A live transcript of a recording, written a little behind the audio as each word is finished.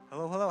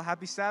Hello.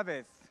 Happy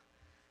Sabbath.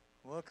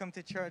 Welcome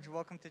to church.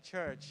 Welcome to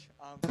church.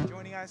 For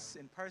joining us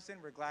in person,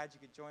 we're glad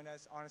you could join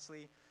us.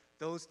 Honestly,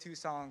 those two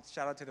songs,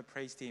 shout out to the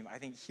praise team. I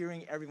think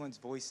hearing everyone's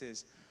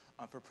voices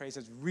for praise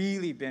has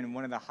really been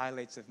one of the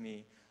highlights of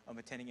me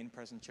attending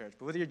in-person church.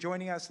 But whether you're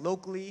joining us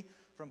locally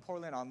from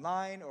Portland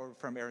online or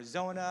from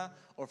Arizona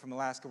or from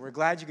Alaska, we're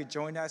glad you could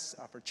join us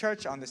for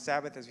church on the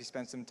Sabbath as we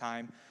spend some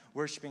time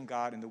worshiping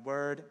God in the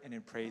Word and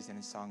in praise and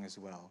in song as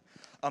well.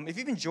 If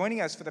you've been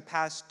joining us for the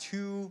past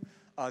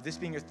this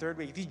being your third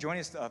week, if you join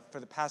us for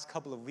the past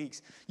couple of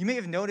weeks, you may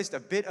have noticed a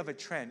bit of a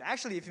trend.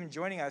 Actually, if you've been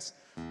joining us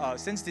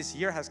since this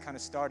year has kind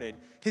of started,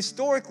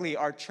 historically,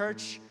 our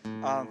church,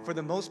 for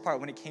the most part,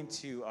 when it came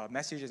to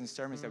messages and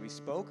sermons that we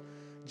spoke,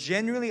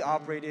 generally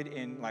operated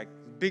in like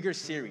bigger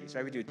series,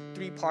 right? We do a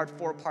 3-part,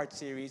 4-part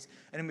series,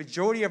 and a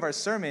majority of our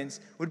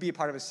sermons would be a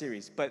part of a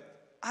series. But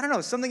I don't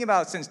know, something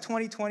about since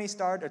 2021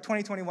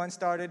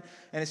 started,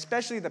 and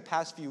especially the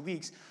past few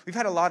weeks, we've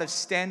had a lot of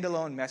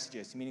standalone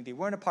messages, meaning they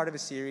weren't a part of a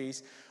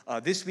series.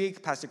 This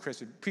week, Pastor Chris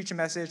would preach a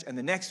message, and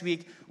the next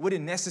week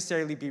wouldn't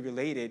necessarily be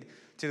related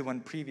to the one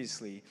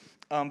previously.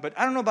 But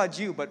I don't know about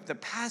you, but the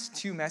past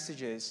two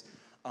messages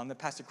that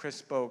Pastor Chris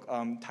spoke,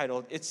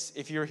 titled,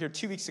 if you were here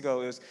 2 weeks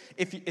ago, it was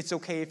It's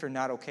Okay If You're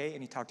Not Okay,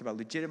 and he talked about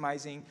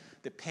legitimizing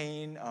the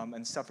pain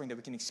and suffering that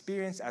we can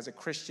experience as a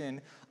Christian,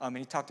 and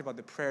he talked about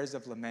the prayers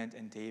of lament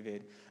and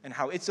David, and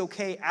how it's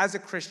okay as a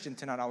Christian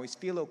to not always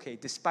feel okay,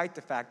 despite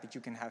the fact that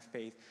you can have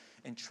faith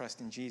and trust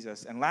in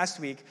Jesus. And last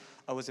week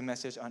was a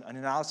message on an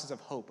analysis of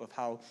hope, of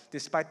how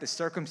despite the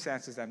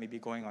circumstances that may be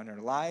going on in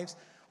our lives,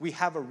 we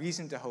have a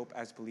reason to hope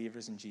as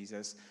believers in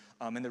Jesus.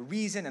 And the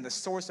reason and the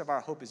source of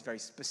our hope is very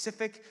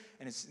specific,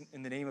 and it's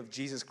in the name of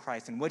Jesus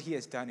Christ and what he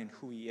has done and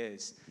who he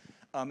is.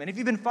 And if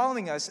you've been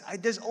following us,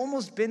 there's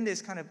almost been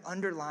this kind of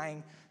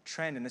underlying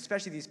trend, and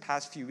especially these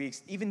past few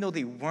weeks, even though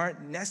they weren't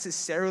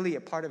necessarily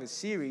a part of a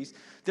series,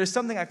 there's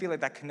something I feel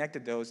like that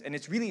connected those, and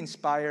it's really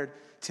inspired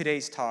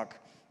today's talk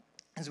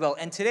as well.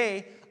 And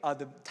today,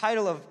 the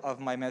title of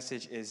my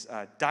message is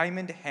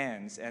Diamond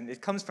Hands, and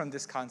it comes from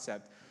this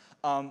concept.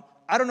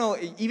 I don't know,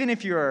 even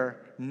if you're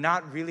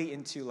not really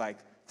into like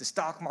the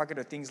stock market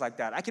or things like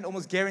that, I can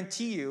almost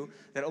guarantee you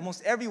that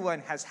almost everyone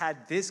has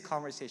had this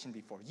conversation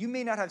before. You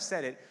may not have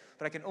said it,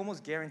 but I can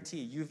almost guarantee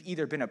you've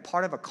either been a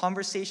part of a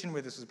conversation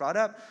where this was brought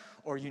up,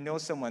 or you know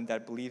someone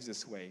that believes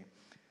this way.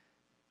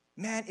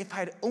 Man, if I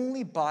had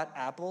only bought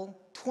Apple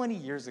 20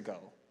 years ago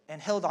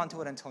and held on to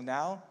it until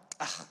now,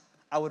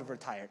 I would have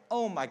retired.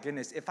 Oh my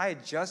goodness, if I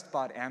had just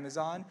bought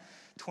Amazon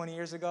 20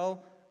 years ago,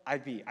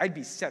 I'd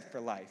be set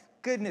for life.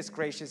 Goodness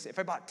gracious, if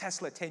I bought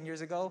Tesla 10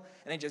 years ago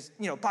and I just,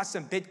 bought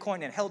some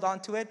Bitcoin and held on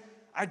to it,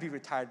 I'd be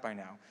retired by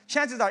now.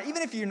 Chances are,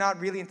 even if you're not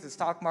really into the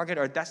stock market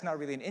or that's not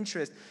really an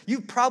interest,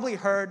 you've probably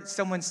heard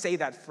someone say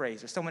that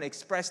phrase or someone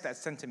express that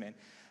sentiment.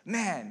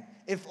 Man,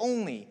 if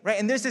only, right?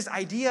 And there's this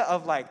idea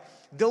of like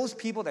those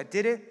people that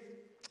did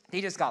it,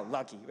 they just got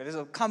lucky. There's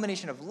a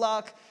combination of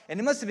luck, and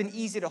it must have been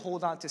easy to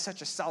hold on to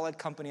such a solid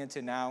company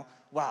until now.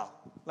 Wow,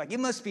 like it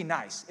must be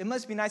nice. It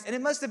must be nice, and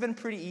it must have been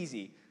pretty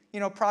easy.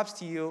 Props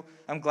to you.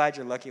 I'm glad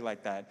you're lucky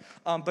like that.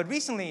 But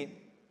recently,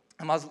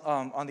 I was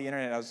on the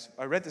internet.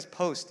 I read this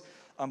post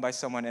by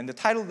someone, and the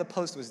title of the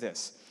post was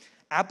this: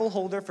 Apple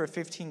holder for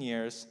 15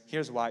 years.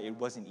 Here's why it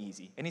wasn't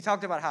easy. And he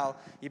talked about how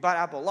he bought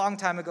Apple a long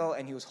time ago,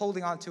 and he was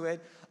holding on to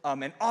it,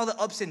 and all the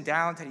ups and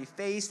downs that he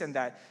faced, and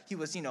that he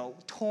was,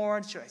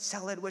 torn. Should I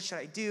sell it? What should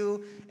I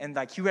do? And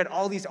like he read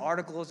all these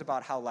articles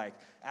about how like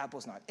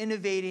Apple's not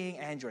innovating,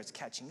 Android's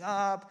catching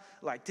up.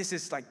 Like this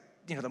is like,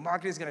 the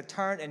market is going to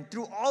turn. And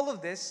through all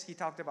of this, he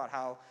talked about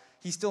how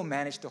he still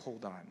managed to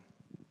hold on.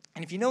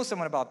 And if you know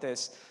someone about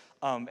this,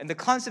 and the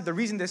concept, the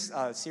reason this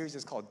series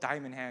is called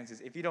Diamond Hands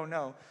is, if you don't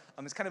know,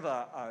 it's kind of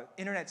a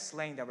internet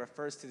slang that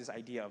refers to this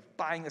idea of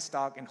buying a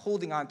stock and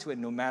holding on to it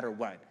no matter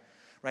what,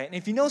 right? And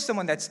if you know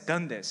someone that's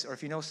done this, or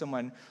if you know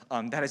someone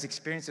that has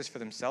experienced this for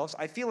themselves,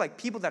 I feel like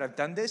people that have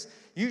done this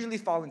usually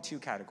fall in two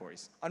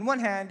categories. On one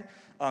hand,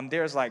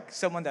 there's like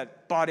someone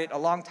that bought it a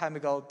long time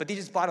ago, but they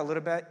just bought a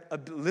little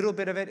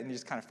bit of it, and they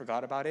just kind of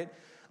forgot about it.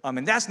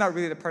 And that's not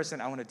really the person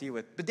I want to deal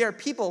with. But there are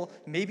people,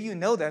 maybe you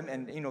know them,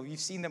 and you've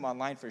seen them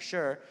online for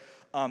sure,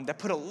 that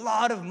put a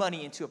lot of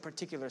money into a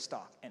particular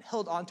stock and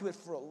held onto it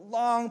for a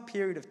long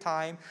period of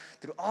time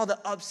through all the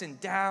ups and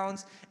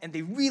downs, and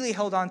they really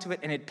held onto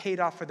it, and it paid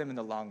off for them in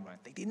the long run.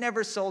 They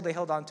never sold, they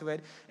held onto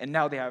it, and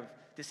now they have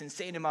this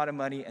insane amount of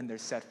money, and they're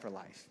set for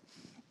life.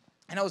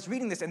 And I was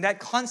reading this, and that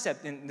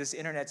concept in this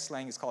internet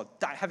slang is called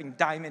having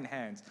diamond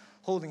hands,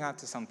 holding on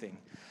to something.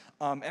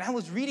 And I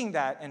was reading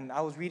that, and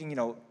I was reading,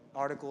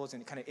 articles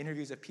and kind of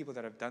interviews of people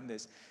that have done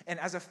this. And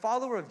as a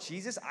follower of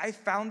Jesus, I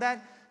found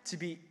that to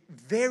be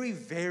very,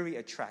 very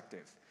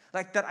attractive.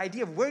 Like that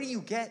idea of where do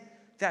you get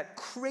that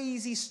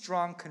crazy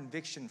strong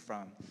conviction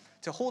from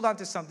to hold on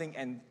to something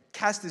and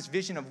cast this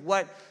vision of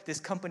what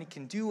this company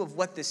can do, of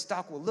what this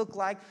stock will look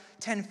like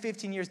 10,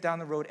 15 years down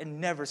the road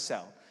and never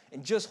sell.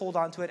 And just hold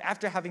on to it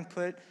after having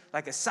put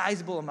like a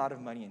sizable amount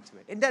of money into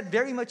it. And that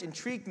very much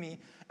intrigued me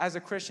as a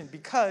Christian,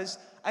 because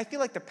I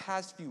feel like the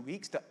past few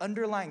weeks, the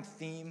underlying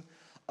theme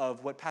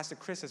of what Pastor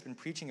Chris has been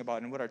preaching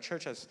about and what our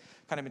church has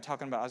kind of been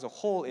talking about as a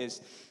whole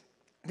is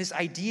this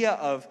idea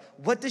of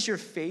what does your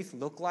faith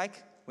look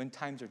like when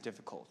times are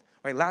difficult?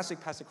 Right? Last week,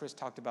 Pastor Chris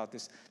talked about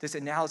this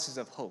analysis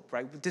of hope,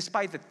 right?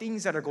 Despite the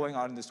things that are going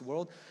on in this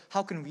world,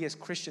 how can we as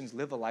Christians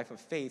live a life of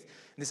faith?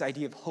 And this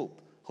idea of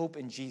hope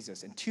in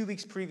Jesus. And 2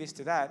 weeks previous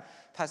to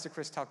that, Pastor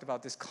Chris talked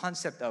about this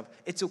concept of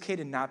it's okay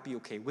to not be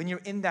okay. When you're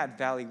in that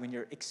valley, when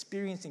you're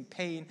experiencing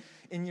pain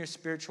in your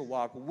spiritual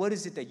walk, what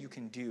is it that you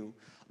can do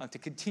to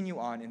continue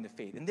on in the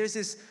faith? And there's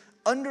this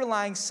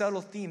underlying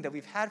subtle theme that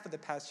we've had for the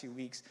past few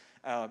weeks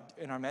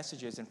in our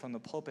messages and from the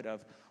pulpit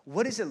of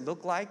what does it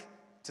look like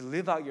to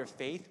live out your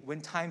faith when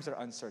times are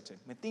uncertain,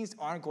 when things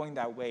aren't going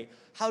that way?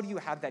 How do you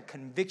have that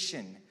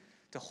conviction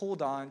to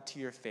hold on to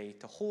your faith,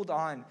 to hold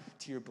on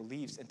to your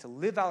beliefs, and to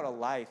live out a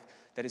life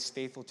that is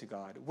faithful to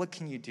God? What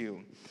can you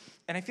do?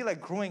 And I feel like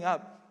growing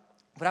up,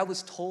 what I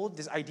was told,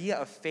 this idea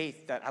of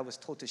faith that I was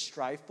told to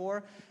strive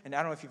for, and I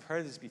don't know if you've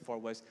heard this before,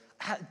 was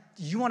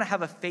you want to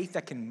have a faith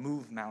that can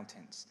move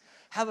mountains.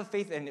 Have a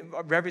faith, and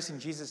reverencing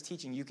Jesus'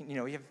 teaching, you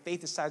have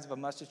faith the size of a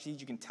mustard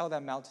seed. You can tell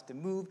that mountain to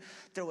move,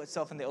 throw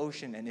itself in the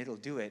ocean, and it'll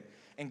do it.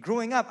 And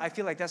growing up, I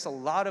feel like that's a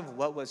lot of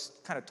what was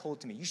kind of told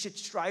to me. You should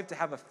strive to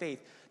have a faith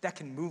that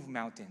can move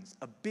mountains,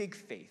 a big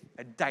faith,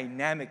 a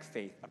dynamic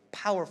faith, a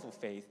powerful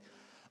faith.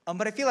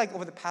 But I feel like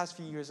over the past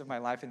few years of my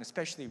life, and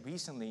especially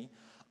recently,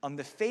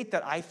 the faith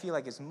that I feel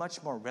like is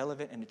much more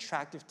relevant and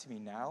attractive to me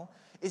now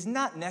is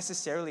not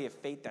necessarily a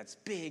faith that's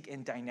big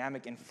and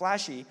dynamic and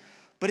flashy,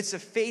 but it's a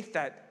faith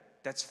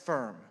that's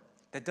firm,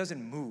 that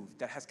doesn't move,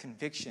 that has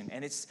conviction.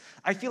 And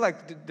I feel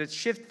like the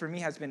shift for me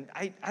has been,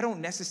 I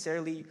don't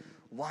necessarily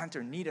want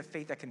or need a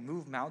faith that can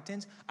move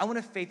mountains. I want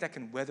a faith that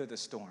can weather the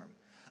storm.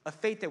 A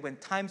faith that when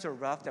times are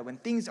rough, that when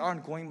things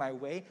aren't going my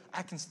way,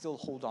 I can still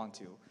hold on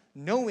to.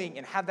 Knowing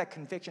and have that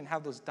conviction,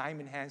 have those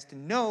diamond hands to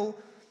know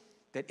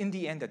that in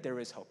the end that there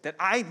is hope. That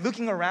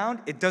looking around,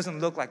 it doesn't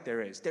look like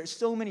there is. There's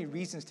so many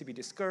reasons to be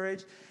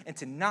discouraged and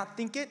to not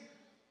think it,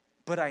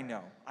 but I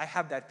know. I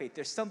have that faith.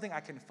 There's something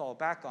I can fall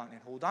back on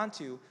and hold on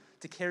to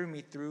carry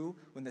me through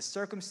when the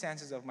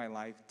circumstances of my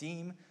life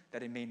deem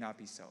that it may not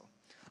be so.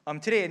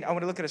 Today, I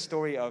want to look at a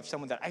story of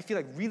someone that I feel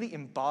like really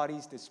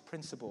embodies this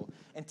principle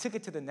and took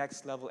it to the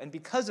next level. And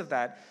because of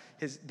that,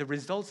 the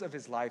results of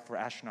his life were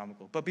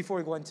astronomical. But before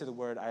we go into the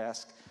word, I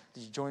ask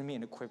that you join me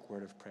in a quick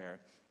word of prayer.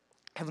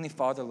 Heavenly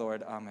Father,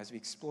 Lord, as we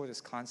explore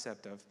this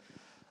concept of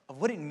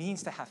what it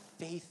means to have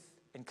faith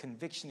and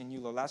conviction in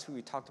you, Lord. Last week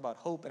we talked about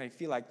hope, and I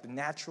feel like the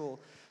natural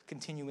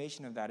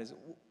continuation of that is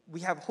we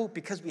have hope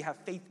because we have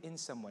faith in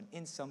someone,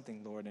 in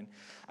something, Lord. And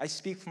I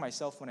speak for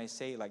myself when I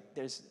say,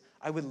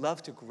 I would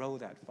love to grow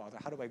that, Father.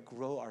 How do I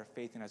grow our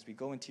faith? And as we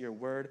go into your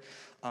word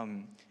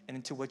and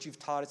into what you've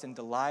taught us and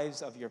the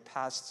lives of your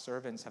past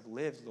servants have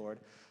lived, Lord,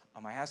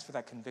 I ask for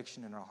that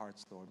conviction in our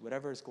hearts, Lord.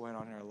 Whatever is going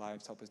on in our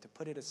lives, help us to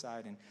put it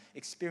aside and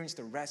experience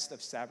the rest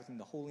of Sabbath and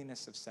the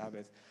holiness of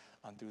Sabbath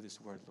through this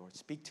word, Lord.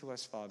 Speak to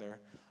us, Father,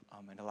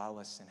 and allow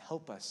us and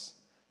help us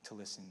to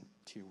listen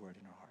to your word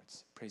in our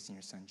hearts. Praise in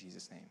your Son,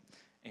 Jesus' name.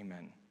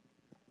 Amen.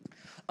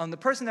 The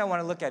person that I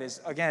want to look at is,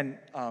 again,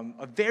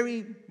 a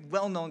very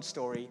well-known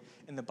story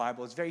in the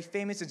Bible. It's very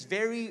famous. It's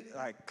very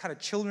kind of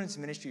children's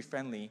ministry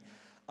friendly.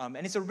 And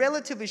it's a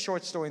relatively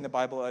short story in the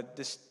Bible.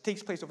 This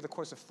takes place over the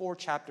course of 4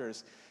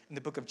 chapters in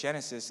the book of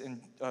Genesis,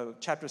 in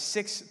chapters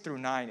 6 through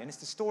 9. And it's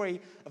the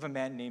story of a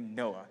man named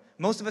Noah.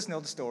 Most of us know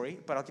the story,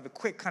 but I'll give a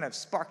quick kind of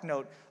spark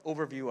note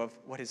overview of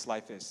what his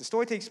life is. The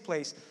story takes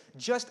place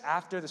just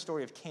after the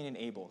story of Cain and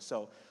Abel.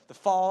 So the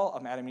fall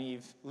of Adam and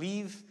Eve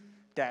leave,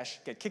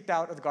 get kicked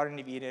out of the Garden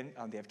of Eden.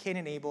 They have Cain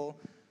and Abel.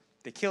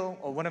 They kill,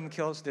 or one of them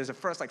kills. There's a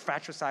first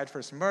fratricide,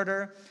 first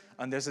murder.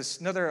 And there's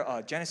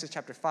another Genesis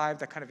chapter 5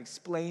 that kind of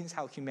explains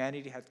how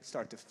humanity had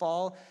started to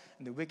fall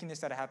and the wickedness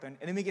that happened.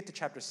 And then we get to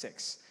chapter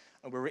 6,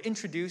 where we're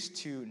introduced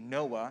to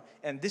Noah.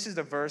 And this is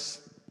the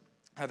verse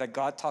that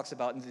God talks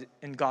about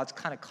in God's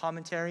kind of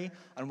commentary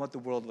on what the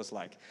world was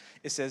like.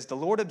 It says, "The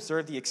Lord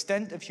observed the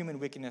extent of human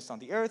wickedness on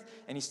the earth,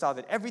 and he saw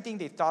that everything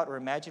they thought or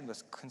imagined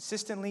was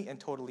consistently and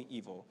totally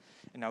evil.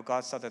 And now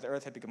God saw that the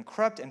earth had become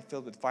corrupt and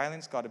filled with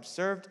violence. God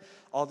observed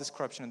all this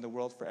corruption in the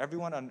world, for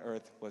everyone on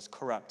earth was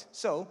corrupt.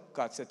 So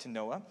God said to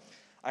Noah,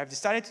 I have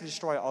decided to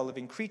destroy all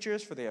living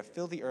creatures, for they have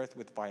filled the earth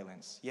with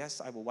violence. Yes,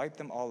 I will wipe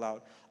them all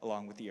out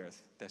along with the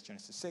earth." That's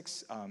Genesis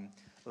 6,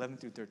 11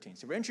 through 13.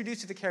 So we're introduced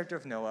to the character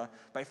of Noah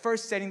by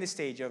first setting the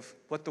stage of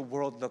what the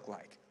world looked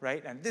like,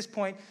 right? And at this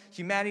point,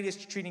 humanity is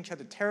treating each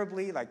other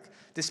terribly,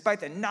 despite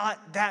that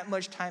not that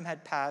much time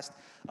had passed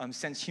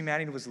since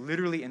humanity was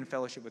literally in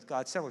fellowship with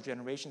God. Several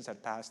generations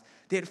had passed.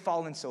 They had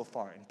fallen so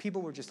far, and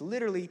people were just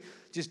literally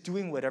just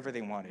doing whatever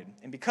they wanted.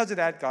 And because of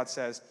that, God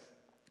says,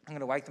 I'm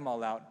going to wipe them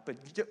all out.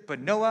 But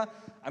Noah,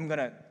 I'm going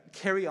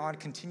to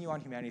continue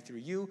on humanity through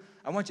you.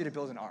 I want you to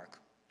build an ark,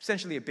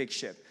 essentially a big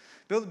ship.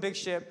 Build a big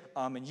ship,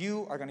 and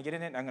you are going to get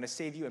in it, and I'm going to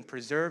save you and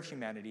preserve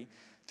humanity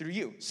through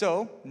you.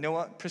 So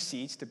Noah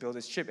proceeds to build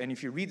his ship. And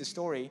if you read the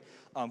story,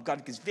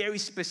 God gives very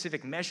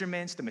specific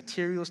measurements, the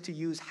materials to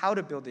use, how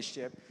to build this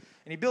ship.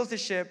 And he builds the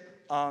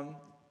ship,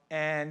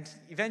 and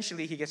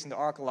eventually he gets in the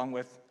ark along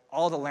with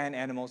all the land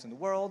animals in the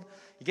world.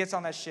 He gets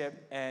on that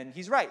ship, and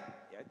he's right.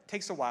 It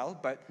takes a while,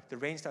 but the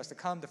rain starts to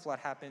come, the flood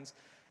happens,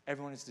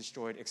 everyone is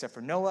destroyed except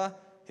for Noah,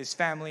 his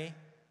family,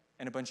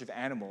 and a bunch of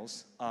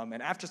animals.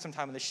 And after some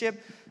time on the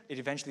ship,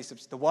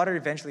 the water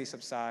eventually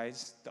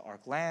subsides, the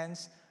ark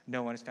lands,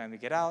 Noah and his family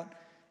get out,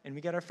 and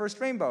we get our first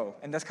rainbow.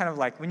 And that's kind of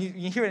like, when you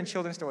hear it in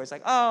children's stories,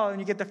 like, oh, and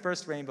you get the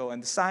first rainbow.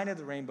 And the sign of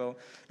the rainbow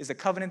is the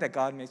covenant that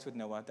God makes with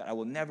Noah, that I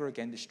will never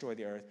again destroy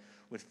the earth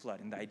with flood.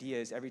 And the idea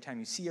is every time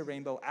you see a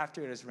rainbow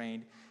after it has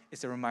rained,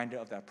 it's a reminder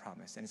of that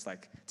promise. And it's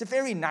a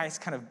very nice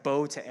kind of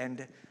bow to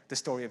end the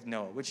story of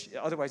Noah, which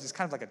otherwise is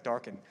kind of like a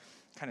dark and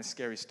kind of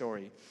scary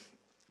story.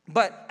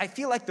 But I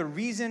feel like the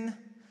reason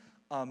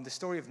the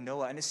story of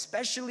Noah, and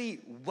especially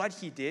what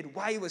he did,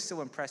 why he was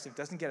so impressive,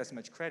 doesn't get as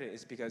much credit,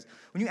 is because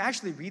when you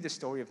actually read the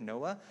story of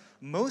Noah,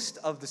 most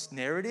of this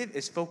narrative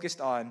is focused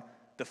on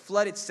the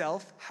flood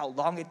itself, how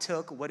long it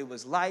took, what it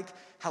was like,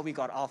 how we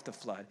got off the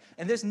flood.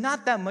 And there's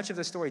not that much of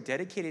the story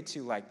dedicated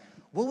to, like,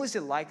 what was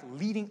it like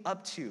leading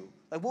up to?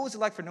 Like, what was it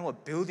like for Noah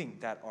building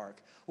that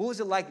ark? What was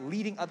it like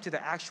leading up to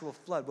the actual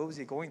flood? What was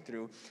he going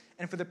through?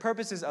 And for the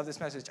purposes of this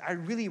message, I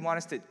really want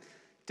us to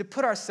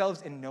put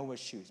ourselves in Noah's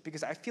shoes,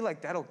 because I feel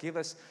like that'll give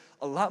us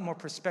a lot more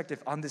perspective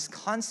on this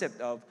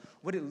concept of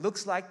what it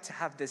looks like to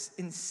have this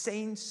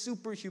insane,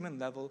 superhuman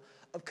level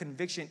of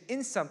conviction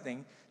in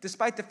something,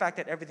 despite the fact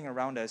that everything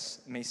around us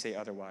may say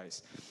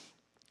otherwise.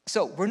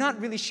 So we're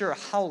not really sure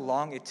how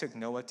long it took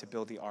Noah to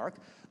build the ark.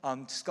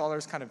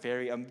 Scholars kind of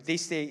vary. They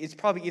say it's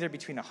probably either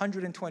between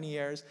 120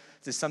 years,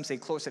 to some say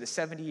closer to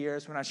 70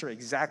 years. We're not sure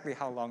exactly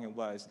how long it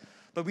was.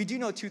 But we do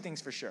know two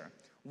things for sure.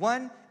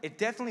 One, it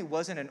definitely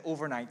wasn't an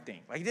overnight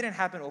thing. Like, it didn't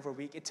happen over a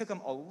week. It took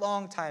them a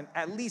long time,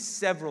 at least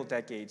several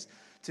decades,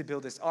 to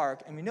build this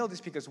ark. And we know this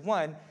because,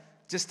 one,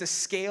 just the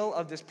scale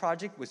of this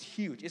project was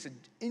huge. It's an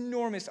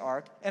enormous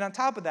ark. And on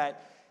top of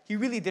that, he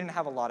really didn't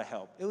have a lot of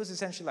help. It was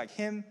essentially like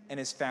him and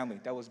his family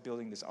that was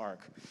building this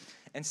ark.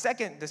 And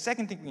the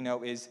second thing we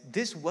know is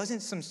this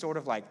wasn't some sort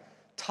of like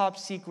top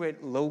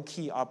secret,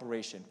 low-key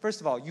operation.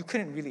 First of all, you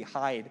couldn't really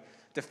hide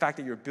the fact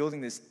that you're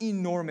building this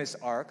enormous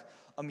ark.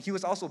 He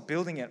was also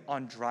building it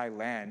on dry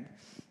land.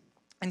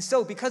 And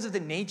so because of the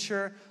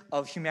nature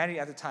of humanity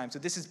at the time, so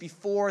this is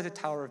before the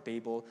Tower of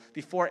Babel,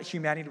 before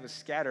humanity was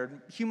scattered,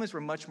 humans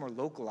were much more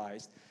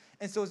localized.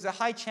 And so there's a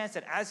high chance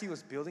that as he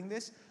was building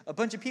this, a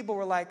bunch of people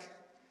were like,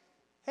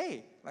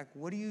 hey, like,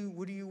 what are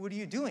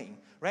you doing,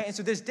 right? And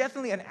so there's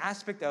definitely an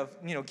aspect of,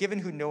 given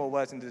who Noah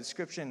was and the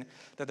description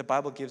that the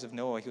Bible gives of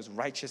Noah, he was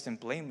righteous and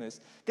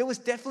blameless, there was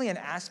definitely an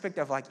aspect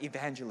of like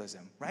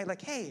evangelism, right?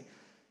 Like, hey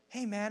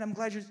man, I'm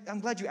glad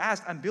you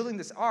asked. I'm building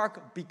this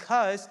ark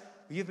because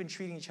we have been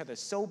treating each other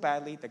so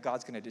badly that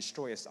God's going to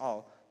destroy us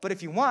all. But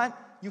if you want,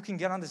 you can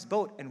get on this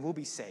boat and we'll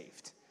be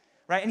saved,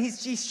 right? And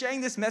he's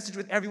sharing this message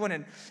with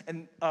everyone.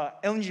 And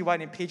Ellen G.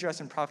 White in Patriarchs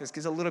and Prophets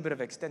gives a little bit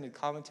of extended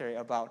commentary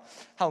about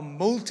how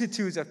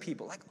multitudes of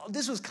people, like,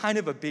 this was kind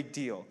of a big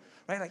deal,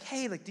 right? Like,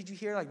 hey, like, did you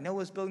hear, like,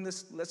 Noah's building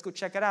this? Let's go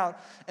check it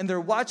out. And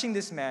they're watching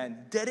this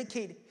man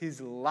dedicate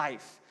his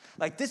life.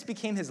 Like, this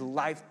became his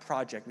life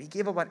project. He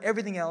gave up on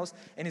everything else,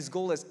 and his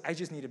goal is, I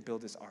just need to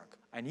build this ark.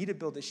 I need to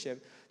build this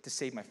ship to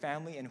save my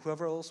family and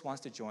whoever else wants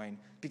to join,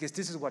 because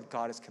this is what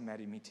God has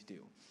commanded me to do.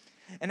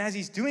 And as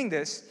he's doing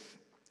this,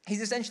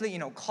 he's essentially,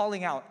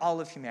 calling out all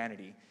of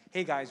humanity.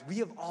 Hey, guys, we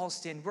have all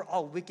sinned. We're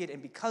all wicked,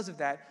 and because of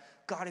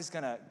that, God is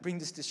going to bring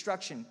this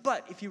destruction.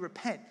 But if you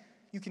repent,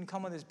 you can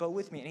come on this boat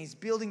with me. And he's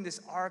building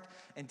this ark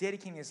and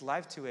dedicating his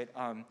life to it.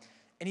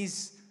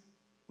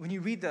 When you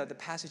read the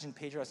passage in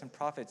Patriarchs and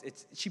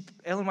Prophets,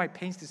 Ellen White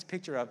paints this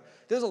picture of,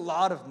 there's a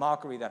lot of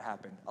mockery that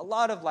happened. A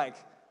lot of like,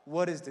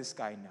 what does this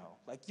guy know?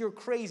 Like, you're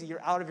crazy,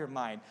 you're out of your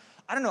mind.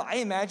 I don't know, I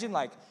imagine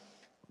like,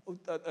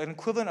 an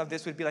equivalent of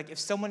this would be like if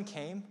someone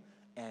came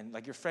and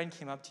like your friend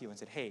came up to you and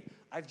said, hey,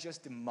 I've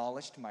just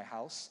demolished my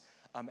house.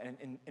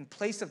 And in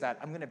place of that,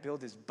 I'm going to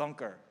build this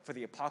bunker for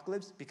the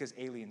apocalypse because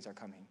aliens are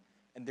coming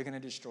and they're going to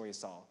destroy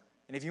us all.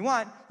 And if you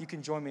want, you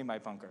can join me in my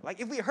bunker.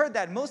 Like, if we heard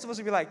that, most of us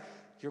would be like,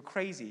 you're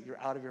crazy,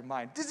 you're out of your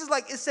mind. This is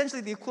like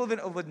essentially the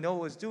equivalent of what Noah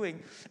was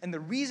doing. And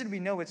the reason we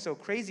know it's so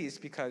crazy is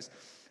because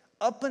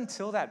up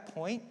until that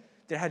point,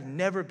 there had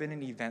never been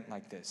an event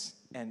like this.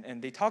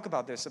 And they talk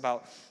about this,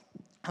 about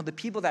how the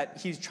people that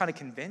he's trying to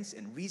convince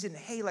and reason,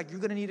 hey, like, you're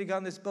going to need to get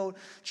on this boat.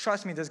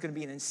 Trust me, there's going to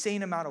be an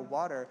insane amount of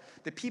water.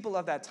 The people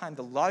of that time,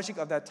 the logic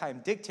of that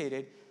time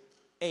dictated,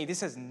 hey,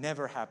 this has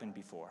never happened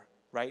before.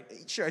 Right?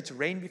 Sure, it's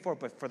rained before,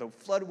 but for the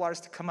flood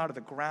waters to come out of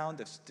the ground,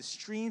 the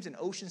streams and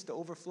oceans to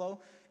overflow,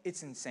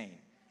 it's insane.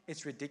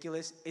 It's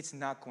ridiculous. It's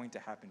not going to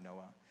happen,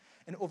 Noah.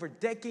 And over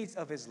decades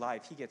of his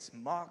life, he gets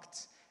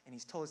mocked, and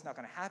he's told it's not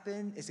going to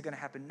happen. Is it going to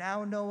happen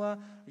now, Noah?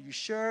 Are you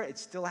sure? It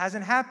still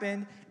hasn't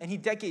happened. And he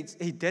dedicates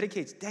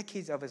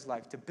decades of his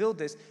life to build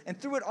this, and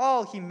through it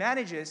all, he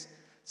manages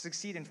to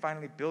succeed in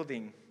finally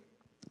building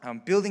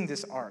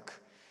this ark.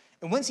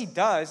 And once he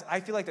does, I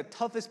feel like the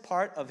toughest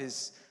part of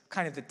his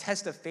kind of the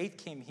test of faith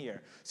came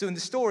here. So in the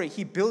story,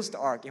 he builds the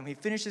ark, and he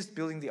finishes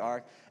building the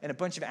ark, and a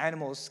bunch of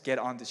animals get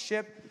on the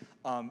ship,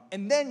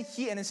 and then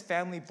he and his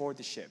family board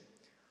the ship.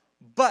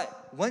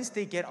 But once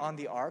they get on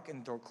the ark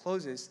and the door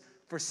closes,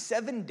 for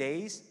 7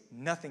 days,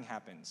 nothing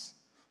happens.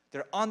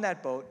 They're on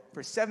that boat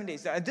for 7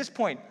 days. At this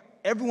point,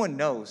 everyone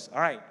knows,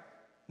 all right,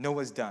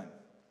 Noah's done.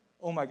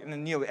 Oh my, and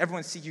then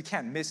everyone sees, you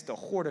can't miss the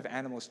horde of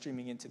animals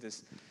streaming into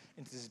this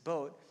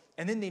boat.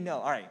 And then they know,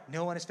 all right,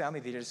 Noah and his family,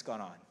 they just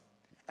gone on.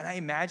 And I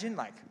imagine,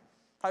 like,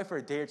 probably for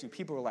a day or two,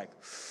 people were like,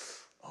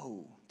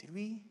 oh,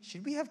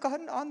 should we have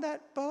gotten on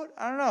that boat?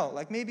 I don't know,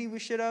 like maybe we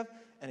should have.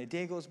 And a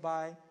day goes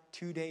by,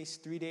 2 days,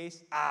 3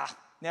 days.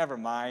 Never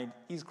mind.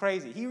 He's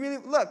crazy. He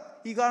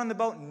got on the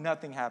boat,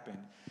 nothing happened.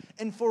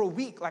 And for a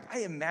week, like I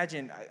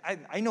imagine,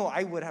 I know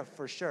I would have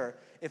for sure,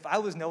 if I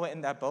was Noah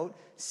in that boat,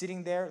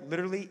 sitting there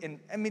literally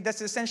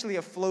that's essentially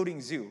a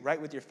floating zoo,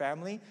 right, with your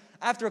family.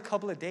 After a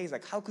couple of days,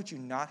 like how could you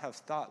not have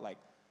thought, like,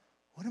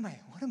 what am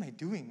I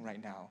doing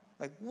right now?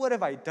 Like, what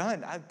have I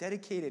done? I've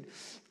dedicated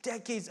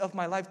decades of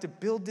my life to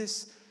build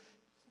this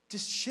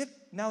ship.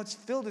 Now it's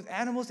filled with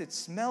animals, it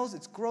smells,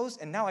 it's gross,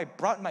 and now I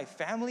brought my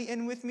family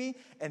in with me,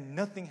 and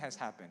nothing has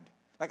happened.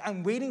 Like,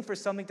 I'm waiting for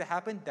something to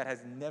happen that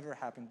has never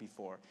happened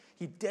before.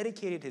 He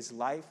dedicated his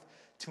life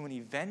to an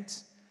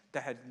event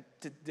that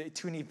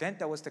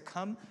was to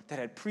come that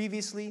had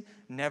previously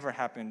never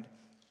happened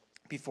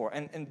before.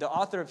 And the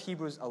author of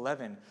Hebrews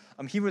 11,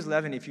 Hebrews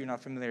 11, if you're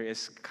not familiar,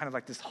 is kind of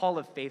like this Hall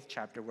of Faith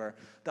chapter where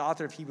the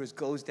author of Hebrews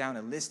goes down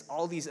and lists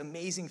all these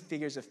amazing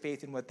figures of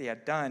faith and what they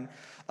had done.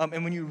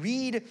 And when you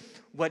read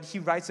what he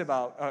writes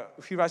about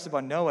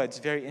Noah, it's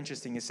very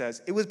interesting. It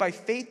says, "It was by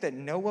faith that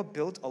Noah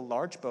built a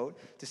large boat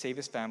to save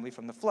his family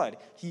from the flood.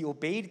 He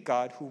obeyed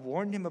God, who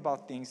warned him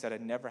about things that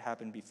had never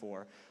happened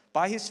before.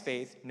 By his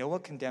faith, Noah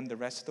condemned the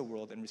rest of the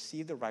world and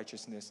received the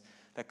righteousness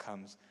that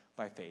comes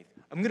by faith."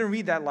 I'm going to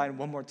read that line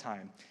one more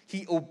time.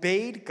 He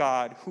obeyed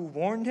God, who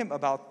warned him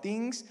about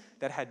things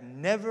that had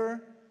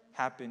never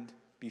happened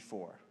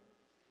before.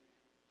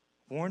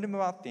 Warned him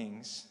about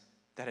things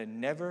that had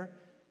never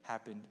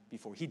happened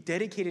before. He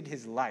dedicated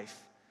his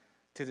life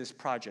to this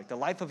project, the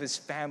life of his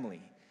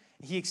family.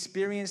 He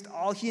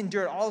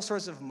endured all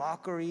sorts of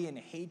mockery and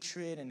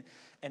hatred,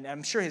 and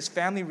I'm sure his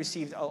family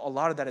received a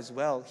lot of that as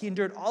well. He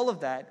endured all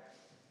of that.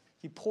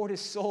 He poured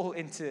his soul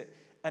into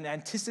an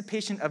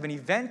anticipation of an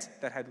event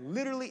that had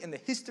literally in the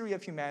history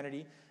of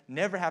humanity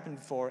never happened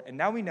before, and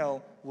now we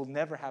know will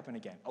never happen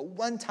again. A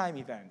one-time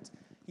event.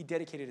 He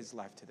dedicated his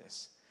life to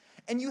this.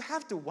 And you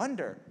have to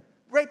wonder,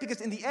 right?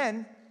 Because in the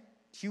end,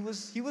 he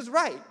was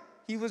right.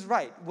 He was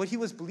right. What he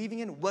was believing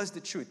in was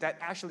the truth. That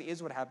actually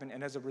is what happened,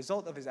 and as a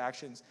result of his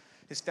actions,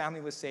 his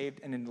family was saved,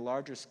 and in the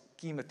larger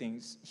scheme of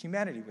things,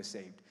 humanity was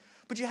saved.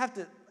 But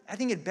I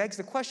think it begs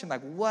the question,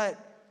 like,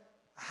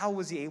 how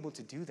was he able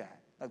to do that?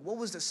 Like, what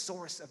was the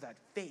source of that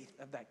faith,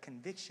 of that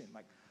conviction?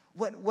 Like,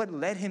 what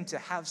led him to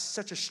have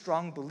such a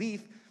strong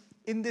belief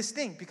in this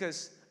thing?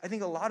 Because I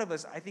think a lot of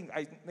us,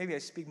 maybe I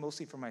speak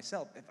mostly for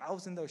myself. If I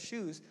was in those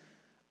shoes,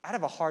 I'd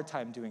have a hard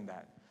time doing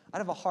that. I'd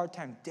have a hard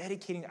time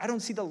dedicating. I don't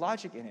see the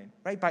logic in it,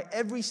 right? By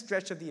every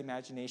stretch of the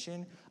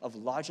imagination, of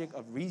logic,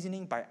 of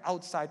reasoning, by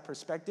outside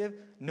perspective,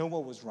 Noah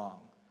was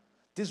wrong.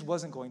 This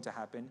wasn't going to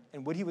happen.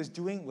 And what he was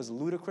doing was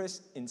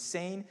ludicrous,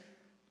 insane,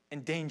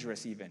 and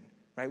dangerous even.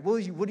 Right?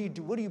 What do you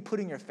do? What are you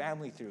putting your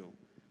family through?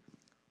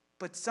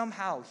 But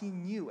somehow he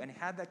knew and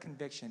had that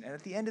conviction. And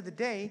at the end of the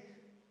day,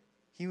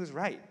 he was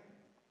right.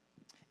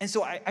 And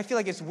so I feel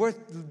like it's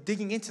worth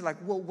digging into, like,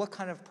 well, what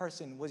kind of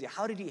person was he?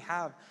 How did he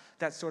have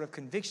that sort of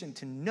conviction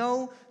to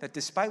know that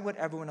despite what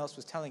everyone else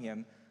was telling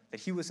him,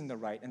 that he was in the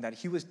right and that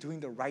he was doing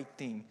the right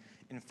thing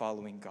in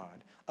following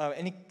God?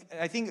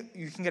 I think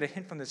you can get a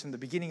hint from this from the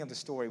beginning of the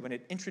story when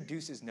it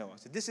introduces Noah.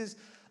 So this is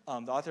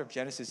the author of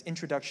Genesis'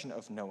 introduction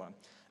of Noah.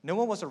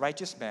 Noah was a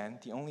righteous man,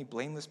 the only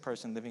blameless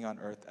person living on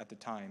earth at the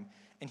time,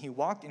 and he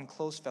walked in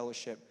close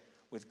fellowship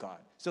with God.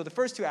 So the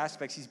first two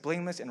aspects, he's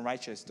blameless and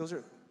righteous. Those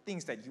are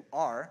things that you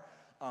are,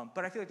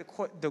 but I feel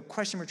like the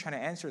question we're trying to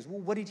answer is,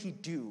 well, what did he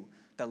do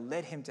that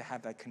led him to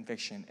have that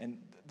conviction? And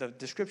the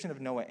description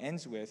of Noah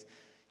ends with,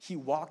 he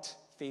walked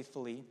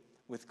faithfully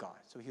with God.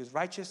 So he was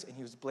righteous and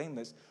he was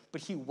blameless,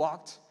 but he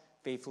walked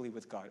faithfully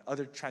with God.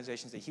 Other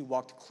translations say he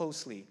walked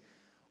closely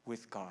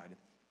with God.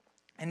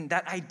 And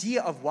that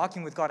idea of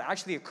walking with God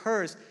actually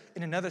occurs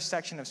in another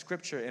section of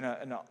Scripture, in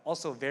a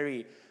also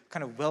very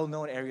kind of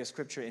well-known area of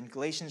Scripture, in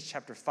Galatians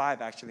chapter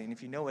 5, actually. And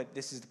if you know it,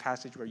 this is the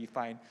passage where you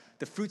find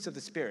the fruits of the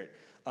Spirit.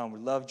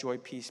 Love, joy,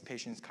 peace,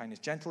 patience, kindness,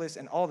 gentleness,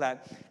 and all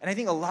that. And I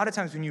think a lot of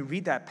times when you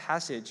read that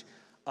passage,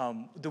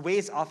 the way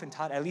it's often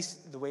taught, at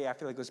least the way I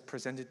feel like it was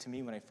presented to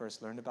me when I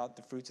first learned about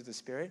the fruits of the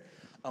Spirit,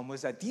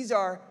 was that these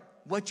are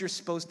what you're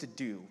supposed to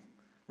do.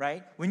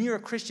 Right? When you're a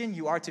Christian,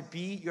 you are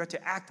to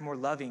act more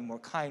loving, more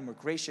kind, more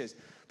gracious.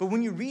 But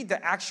when you read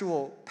the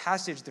actual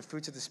passage, the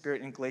fruits of the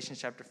Spirit in Galatians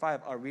chapter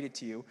 5, I'll read it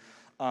to you.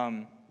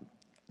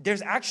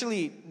 There's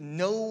actually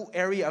no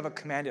area of a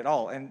command at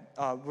all, and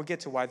we'll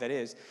get to why that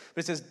is.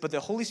 But it says, but the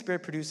Holy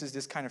Spirit produces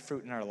this kind of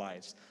fruit in our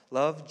lives: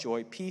 love,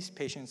 joy, peace,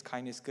 patience,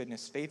 kindness,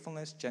 goodness,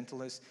 faithfulness,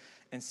 gentleness,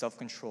 and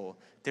self-control.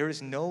 There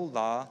is no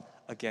law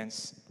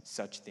against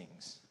such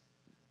things.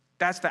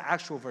 That's the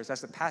actual verse,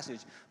 that's the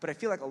passage. But I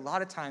feel like a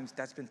lot of times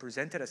that's been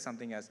presented as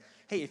something as,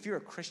 hey, if you're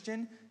a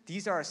Christian,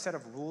 these are a set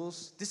of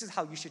rules. This is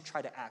how you should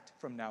try to act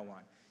from now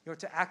on. You're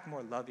to act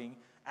more loving,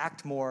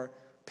 act more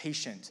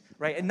patient,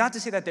 right? And not to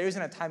say that there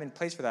isn't a time and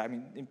place for that. I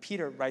mean, and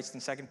Peter writes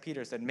in 2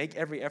 Peter, said, make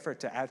every effort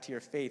to add to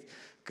your faith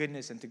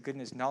goodness, and to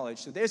goodness knowledge.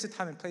 So there's a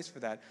time and place for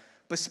that.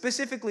 But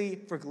specifically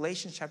for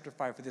Galatians chapter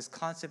 5, for this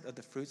concept of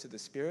the fruits of the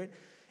Spirit,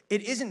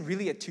 it isn't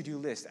really a to-do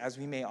list as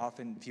we may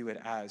often view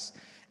it as.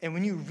 And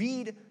when you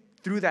read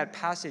through that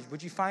passage,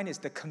 what you find is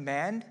the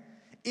command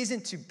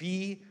isn't to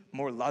be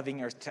more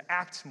loving or to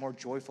act more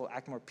joyful,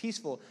 act more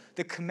peaceful.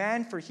 The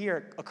command for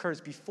here occurs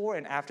before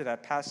and after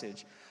that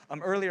passage.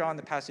 Earlier on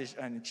the passage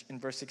in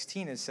verse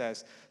 16, it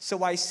says,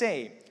 so I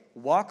say,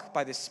 walk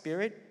by the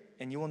Spirit,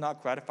 and you will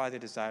not gratify the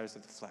desires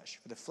of the flesh.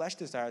 For the flesh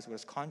desires what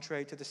is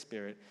contrary to the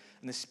Spirit,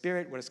 and the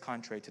Spirit what is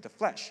contrary to the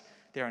flesh.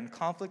 They are in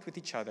conflict with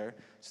each other,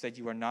 so that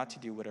you are not to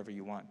do whatever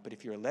you want. But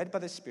if you are led by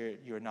the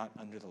Spirit, you are not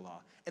under the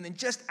law. And then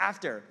just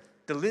after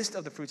the list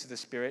of the fruits of the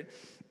Spirit,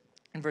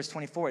 in verse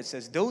 24, it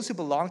says, those who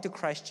belong to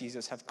Christ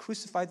Jesus have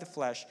crucified the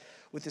flesh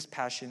with its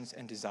passions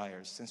and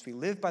desires. Since we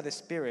live by the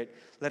Spirit,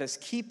 let us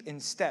keep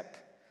in step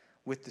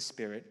with the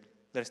Spirit.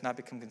 Let us not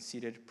become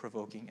conceited,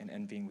 provoking, and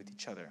envying with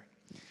each other.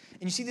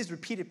 And you see this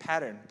repeated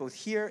pattern, both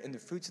here in the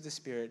fruits of the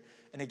Spirit,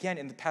 and again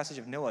in the passage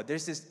of Noah.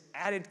 There's this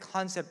added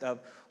concept of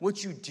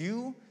what you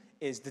do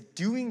is the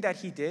doing that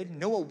he did.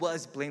 Noah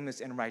was blameless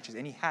and righteous,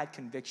 and he had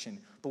conviction.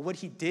 But what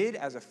he did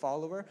as a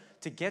follower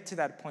to get to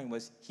that point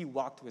was he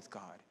walked with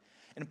God.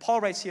 And Paul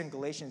writes here in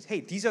Galatians,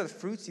 hey, these are the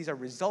fruits, these are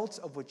results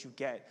of what you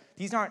get.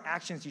 These aren't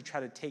actions you try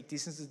to take.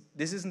 This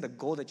isn't the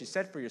goal that you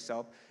set for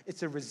yourself.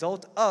 It's a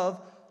result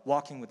of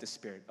walking with the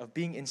Spirit, of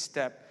being in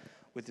step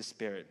with the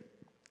Spirit.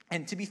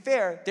 And to be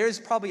fair, there's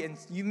probably, and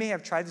you may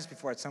have tried this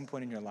before at some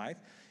point in your life,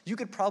 you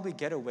could probably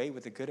get away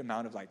with a good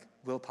amount of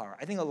willpower.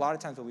 I think a lot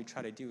of times what we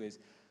try to do is,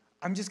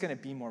 I'm just going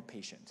to be more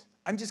patient.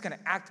 I'm just going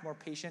to act more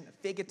patient,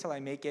 fake it till I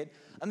make it.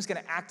 I'm just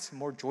going to act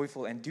more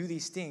joyful and do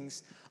these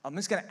things. I'm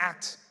just going to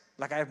act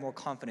like I have more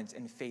confidence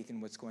and faith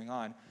in what's going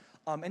on.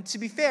 And to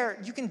be fair,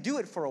 you can do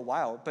it for a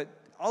while, but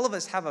all of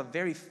us have a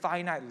very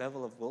finite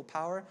level of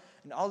willpower,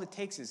 and all it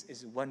takes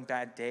is one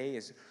bad day,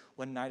 is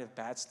one night of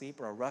bad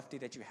sleep, or a rough day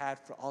that you had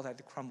for all that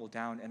to crumble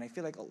down. And I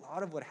feel like a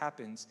lot of what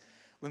happens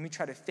when we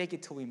try to fake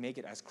it till we make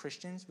it as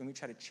Christians, when we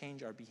try to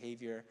change our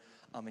behavior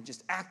and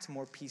just act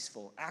more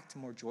peaceful, act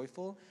more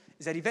joyful,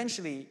 is that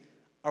eventually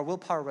our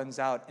willpower runs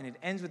out, and it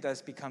ends with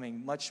us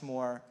becoming much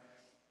more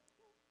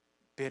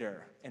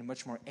bitter and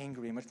much more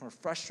angry and much more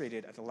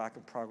frustrated at the lack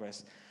of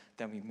progress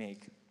that we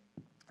make.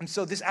 And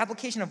so this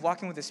application of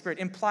walking with the Spirit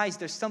implies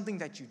there's something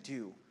that you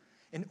do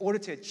in order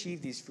to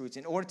achieve these fruits,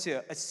 in order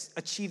to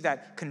achieve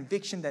that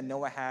conviction that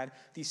Noah had,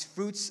 these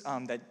fruits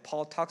that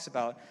Paul talks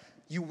about.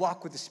 You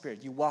walk with the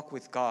Spirit, you walk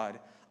with God.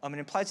 It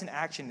implies an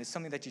action, it's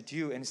something that you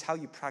do, and it's how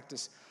you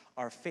practice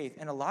our faith.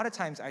 And a lot of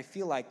times I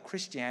feel like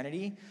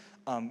Christianity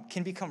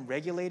can become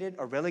regulated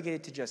or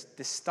relegated to just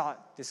this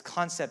thought, this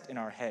concept in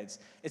our heads.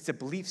 It's a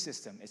belief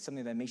system. It's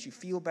something that makes you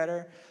feel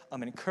better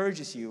and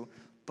encourages you,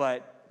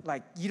 but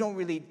you don't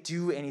really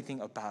do anything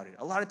about it.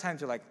 A lot of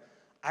times you're like,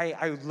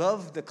 I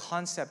love the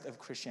concept of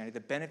Christianity, the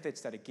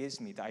benefits that it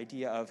gives me, the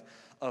idea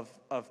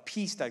of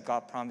peace that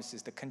God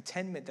promises, the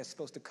contentment that's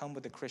supposed to come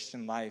with the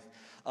Christian life,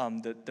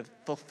 the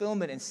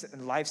fulfillment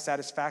and life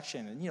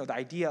satisfaction, and the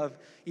idea of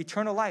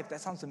eternal life.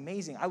 That sounds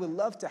amazing. I would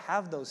love to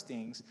have those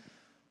things.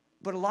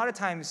 But a lot of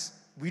times,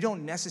 we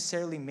don't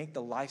necessarily make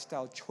the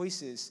lifestyle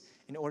choices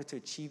in order to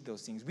achieve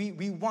those things.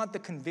 We want the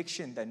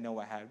conviction that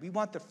Noah had. We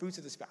want the fruits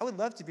of the Spirit. I would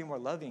love to be more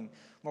loving,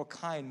 more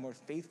kind, more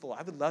faithful.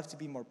 I would love to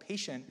be more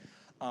patient.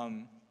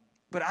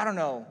 But I don't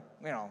know,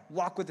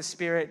 walk with the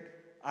Spirit.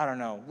 I don't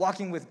know.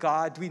 Walking with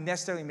God, do we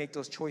necessarily make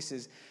those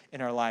choices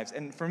in our lives?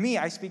 And for me,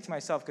 I speak to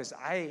myself because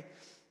I've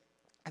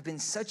been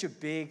such a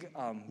big,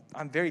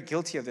 I'm very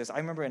guilty of this. I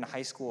remember in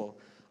high school,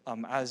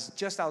 I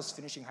was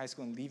finishing high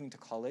school and leaving to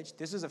college.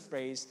 This was a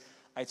phrase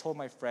I told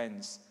my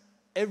friends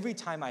every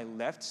time I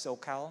left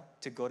SoCal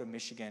to go to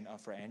Michigan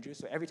for Andrew.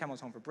 So every time I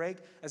was home for break,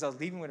 as I was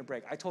leaving with a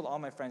break, I told all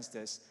my friends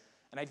this.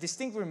 And I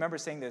distinctly remember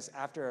saying this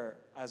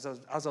as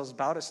I was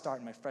about to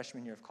start my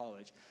freshman year of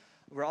college.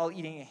 We're all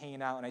eating and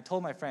hanging out, and I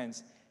told my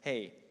friends,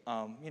 hey,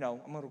 I'm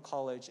going to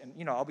college,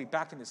 and, I'll be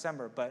back in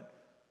December, but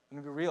I'm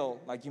going to be real,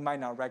 you might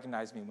not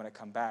recognize me when I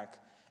come back.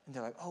 And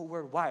they're like, oh,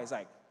 why? It's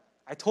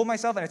I told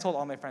myself, and I told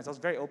all my friends, I was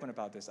very open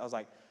about this. I was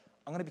like,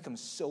 I'm going to become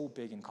so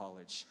big in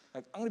college.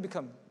 I'm going to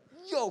become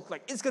yoked.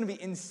 It's going to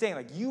be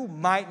insane. You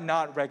might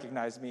not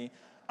recognize me.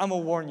 I'm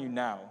going to warn you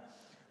now,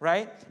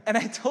 right? And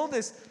I told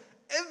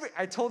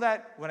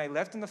that when I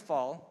left in the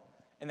fall,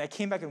 and I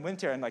came back in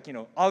winter, and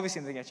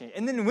obviously nothing had changed.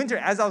 And then in winter,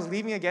 as I was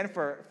leaving again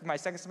for my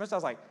second semester, I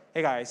was like,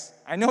 hey guys,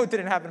 I know it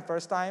didn't happen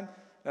first time.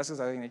 That's because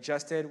I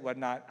adjusted,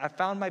 whatnot. I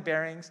found my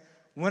bearings.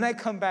 When I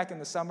come back in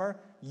the summer,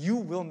 you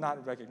will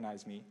not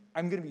recognize me.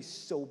 I'm going to be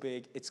so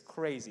big. It's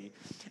crazy.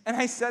 And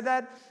I said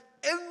that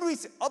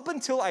up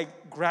until I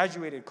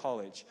graduated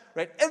college,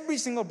 right? Every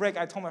single break,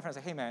 I told my friends,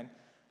 hey man,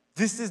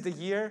 This is the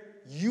year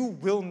you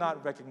will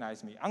not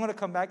recognize me. I'm going to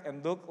come back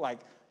and look like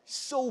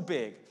so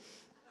big.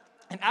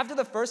 And after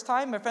the first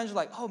time, my friends were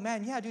like, oh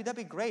man, yeah, dude, that'd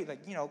be great. Like,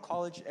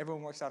 college,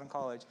 everyone works out in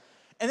college.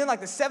 And then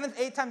like the 7th,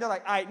 8th time, they're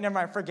like, all right, never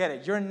mind, forget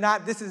it.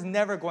 This is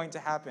never going to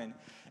happen.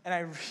 And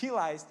I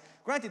realized,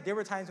 granted, there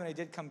were times when I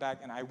did come back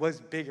and I was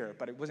bigger,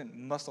 but it wasn't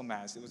muscle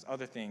mass, it was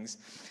other things.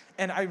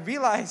 And I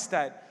realized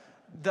that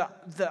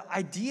the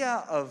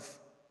idea of,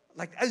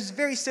 like, it was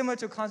very similar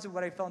to a concept of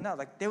what I felt now.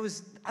 Like,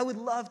 I would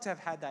love to have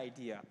had the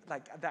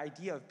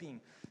idea of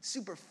being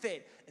super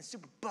fit and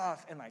super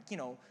buff and, like,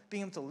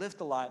 being able to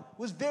lift a lot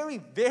was very,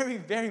 very,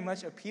 very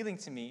much appealing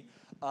to me.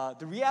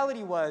 The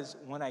reality was,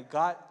 when I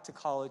got to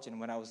college and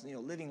when I was,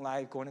 living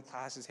life, going to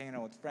classes, hanging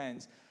out with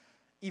friends,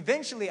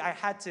 eventually I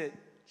had to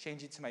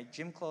change it to my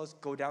gym clothes,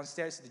 go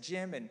downstairs to the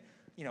gym and,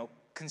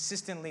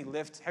 consistently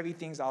lift heavy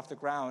things off the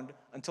ground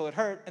until it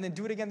hurt, and then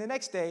do it again the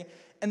next day.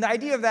 And the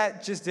idea of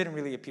that just didn't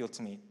really appeal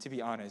to me, to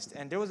be honest.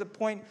 And there was a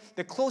point,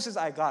 the closest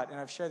I got, and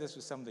I've shared this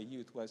with some of the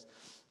youth, was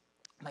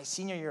my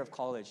senior year of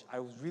college. I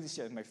was really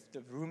serious.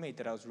 The roommate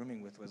that I was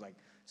rooming with was like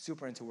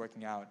super into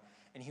working out.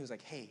 And he was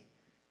like, hey,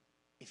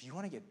 if you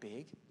want to get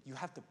big, you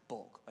have to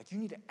bulk. Like, you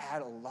need to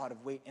add a lot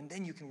of weight, and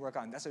then you can work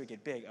out, and that's how you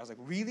get big. I was like,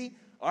 really?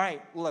 All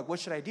right, well, like, what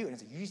should I do? And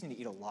he's like, you just need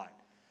to eat a lot.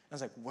 And I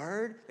was like,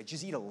 word? Like,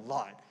 just eat a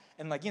lot.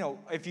 And like,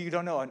 if you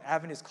don't know, on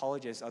Adventist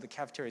colleges, the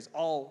cafeteria is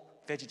all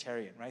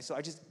vegetarian, right? So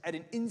I just had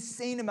an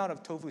insane amount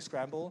of tofu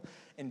scramble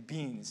and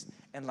beans.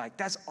 And like,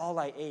 that's all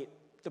I ate.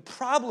 The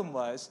problem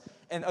was,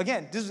 and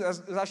again, it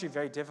was actually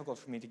very difficult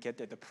for me to get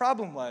there. The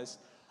problem was,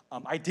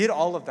 I did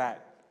all of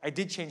that. I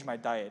did change my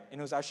diet,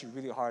 and it was actually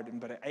really hard,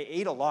 but I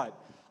ate a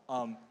lot.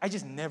 I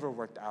just never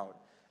worked out.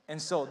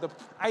 And so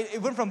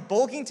it went from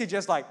bulking to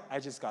just like, I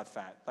just got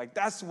fat. Like,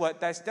 that's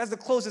the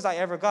closest I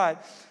ever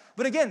got.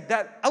 But again,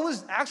 I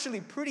was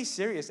actually pretty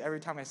serious every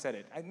time I said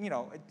it.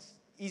 It's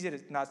easy to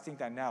not think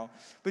that now.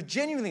 But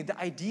genuinely, the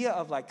idea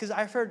of like, because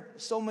I've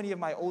heard so many of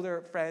my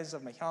older friends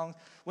of my young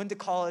went to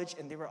college,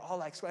 and they were all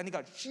like, and they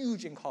got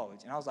huge in college.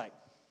 And I was like,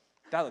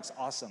 that looks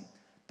awesome.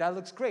 That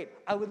looks great.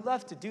 I would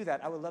love to do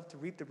that. I would love to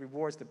reap the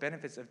rewards, the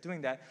benefits of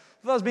doing that.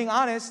 If I was being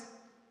honest,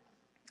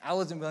 I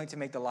wasn't willing to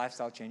make the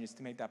lifestyle changes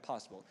to make that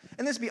possible.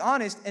 And let's be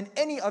honest, in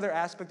any other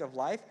aspect of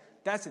life,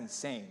 that's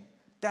insane.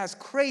 That's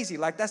crazy.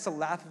 Like, that's a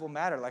laughable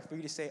matter. Like, for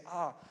you to say,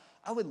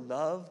 I would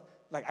love,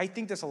 like, I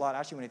think this a lot,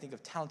 actually, when I think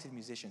of talented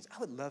musicians. I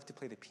would love to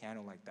play the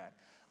piano like that.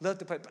 Love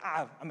to play,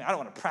 I don't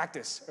want to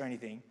practice or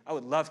anything. I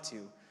would love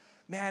to.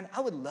 Man,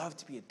 I would love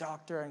to be a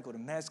doctor and go to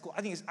med school.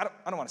 I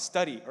don't want to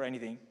study or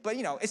anything. But,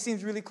 it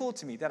seems really cool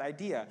to me, that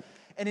idea.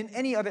 And in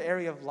any other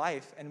area of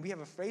life, and we have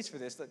a phrase for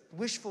this, that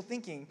wishful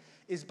thinking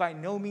is by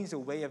no means a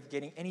way of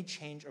getting any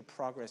change or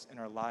progress in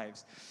our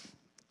lives.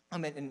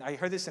 And I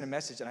heard this in a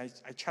message, and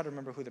I try to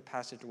remember who the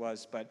pastor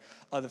was, but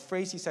the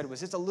phrase he said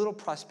was, it's a little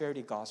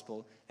prosperity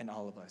gospel in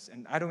all of us.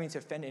 And I don't mean to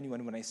offend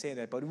anyone when I say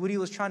that, but what he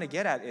was trying to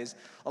get at is,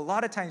 a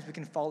lot of times we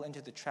can fall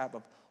into the trap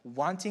of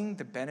wanting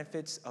the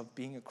benefits of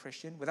being a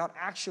Christian without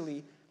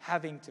actually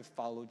having to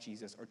follow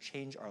Jesus or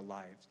change our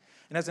lives.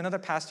 And as another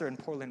pastor in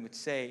Portland would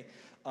say,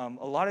 a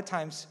lot of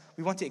times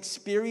we want to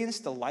experience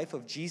the life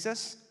of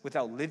Jesus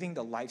without living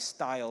the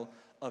lifestyle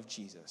of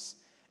Jesus.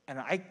 And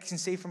I can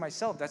say for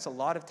myself, that's a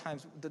lot of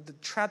times the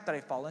trap that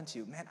I fall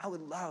into. Man, I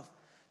would love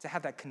to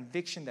have that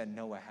conviction that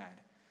Noah had.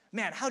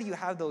 Man, how do you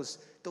have those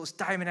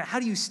diamond? How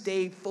do you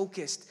stay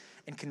focused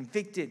and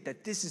convicted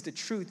that this is the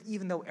truth,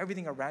 even though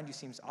everything around you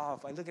seems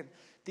off? I look at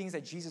things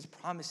that Jesus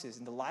promises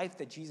and the life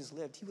that Jesus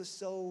lived. He was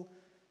so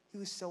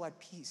at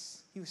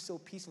peace. He was so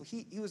peaceful.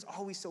 He was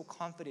always so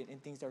confident in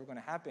things that were going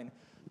to happen.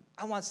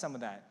 I want some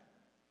of that.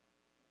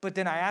 But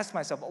then I ask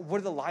myself, what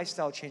are the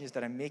lifestyle changes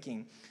that I'm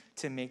making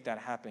to make that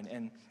happen?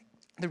 And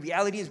the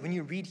reality is, when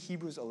you read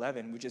Hebrews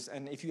 11,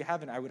 and if you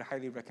haven't, I would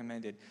highly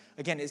recommend it.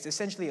 Again, it's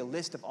essentially a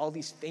list of all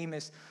these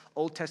famous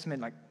Old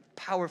Testament like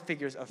power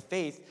figures of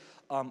faith.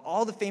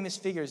 All the famous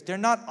figures, they're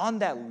not on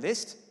that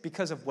list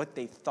because of what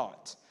they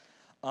thought.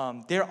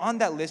 They're on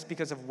that list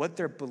because of what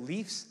their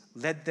beliefs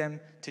led them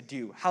to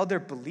do, how their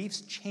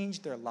beliefs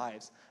changed their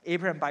lives.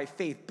 Abraham, by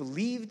faith,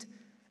 believed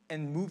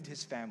and moved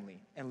his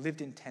family and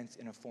lived in tents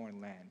in a foreign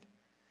land.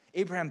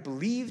 Abraham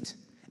believed,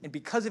 and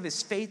because of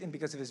his faith and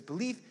because of his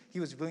belief,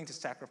 he was willing to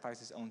sacrifice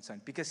his own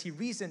son, because he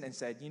reasoned and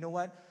said, you know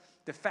what?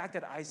 The fact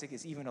that Isaac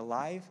is even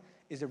alive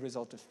is a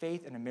result of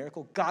faith and a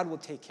miracle. God will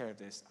take care of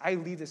this. I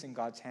leave this in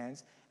God's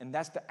hands, and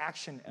that's the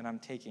action that I'm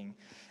taking.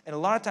 And a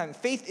lot of times,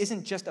 faith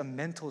isn't just a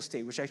mental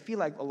state, which I feel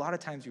like a lot of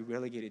times we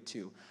relegate it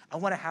to. I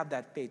want to have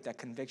that faith, that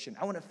conviction.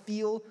 I want to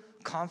feel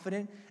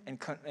confident and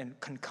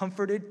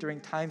comforted during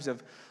times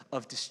of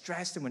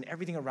distress and when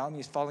everything around me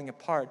is falling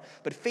apart.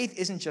 But faith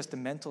isn't just a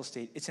mental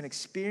state. It's an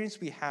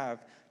experience we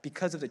have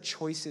because of the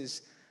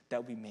choices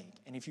that we make.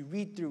 And if you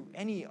read through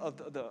any of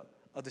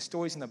the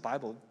stories in the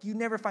Bible, you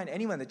never find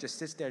anyone that just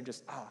sits there and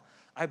just,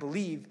 I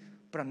believe,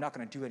 but I'm not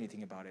going to do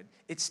anything about it.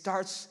 It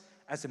starts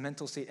as a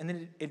mental state, and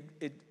then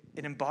it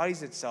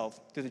embodies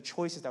itself through the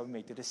choices that we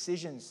make, the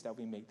decisions that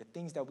we make, the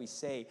things that we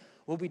say,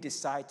 what we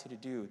decide to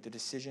do, the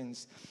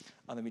decisions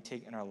that we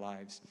take in our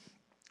lives.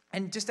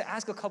 And just to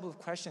ask a couple of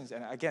questions,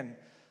 and again,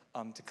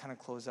 to kind of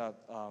close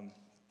up,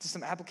 just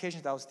some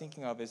applications that I was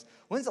thinking of is,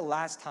 when's the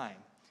last time,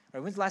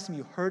 right? When's the last time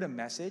you heard a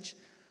message?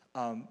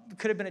 It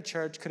could have been at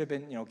church, could have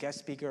been, guest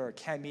speaker or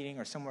camp meeting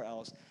or somewhere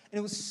else. And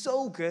it was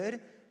so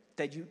good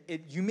that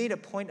you made a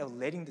point of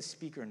letting the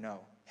speaker know,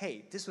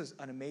 hey, this was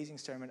an amazing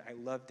sermon. I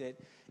loved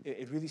it.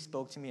 It really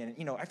spoke to me.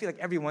 And, I feel like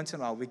every once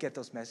in a while we get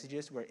those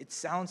messages where it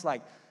sounds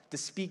like the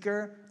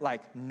speaker,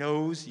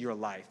 knows your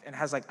life and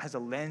has a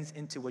lens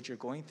into what you're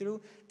going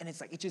through. And it's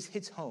like, it just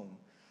hits home.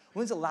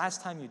 When's the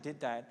last time you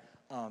did that?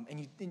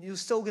 And it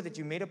was so good that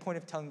you made a point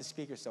of telling the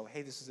speaker, so,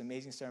 hey, this was an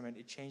amazing sermon.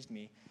 It changed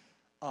me.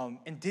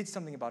 And did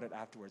something about it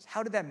afterwards.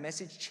 How did that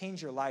message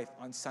change your life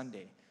on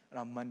Sunday and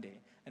on Monday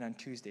and on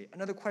Tuesday?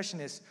 Another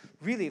question is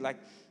really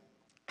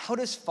how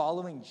does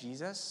following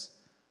Jesus,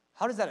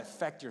 how does that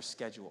affect your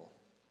schedule?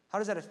 How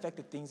does that affect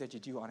the things that you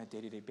do on a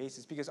day-to-day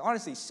basis? Because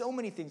honestly, so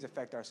many things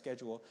affect our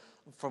schedule,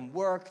 from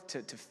work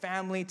to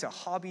family to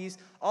hobbies,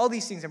 all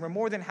these things, and we're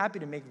more than happy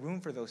to make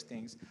room for those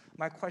things.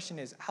 My question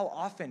is, how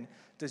often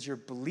does your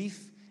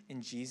belief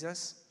in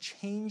Jesus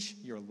change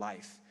your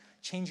life?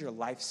 Change your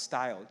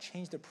lifestyle,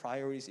 change the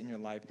priorities in your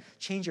life,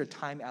 change your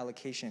time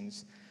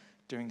allocations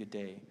during the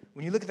day.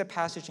 When you look at the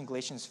passage in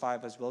Galatians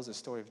 5, as well as the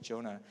story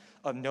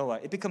of Noah,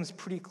 it becomes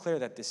pretty clear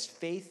that this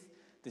faith,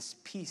 this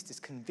peace, this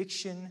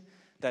conviction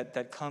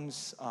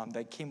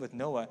that came with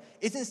Noah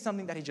isn't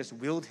something that he just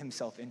willed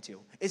himself into.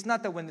 It's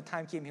not that when the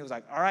time came, he was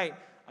like, all right,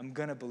 I'm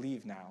gonna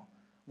believe now.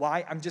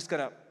 Why? I'm just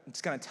gonna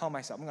tell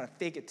myself, I'm gonna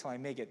fake it till I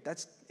make it.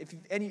 That's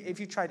if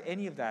you tried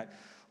any of that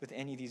with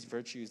any of these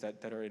virtues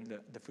that are in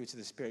the fruits of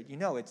the Spirit,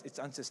 it's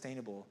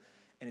unsustainable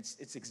and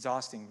it's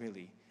exhausting,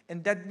 really.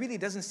 And that really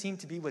doesn't seem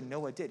to be what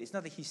Noah did. It's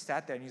not that he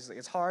sat there and he's like,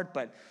 it's hard,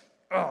 but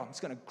I'm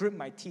just going to grip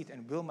my teeth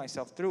and will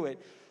myself through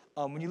it.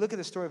 When you look at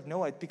the story of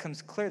Noah, it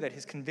becomes clear that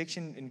his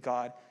conviction in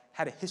God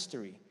had a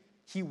history.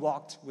 He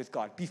walked with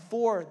God.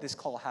 Before this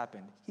call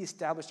happened, he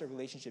established a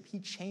relationship. He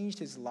changed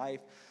his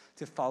life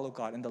to follow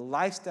God. And the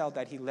lifestyle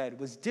that he led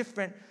was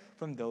different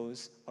from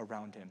those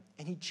around him.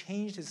 And he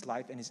changed his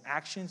life and his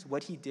actions,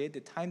 what he did, the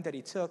time that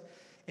he took,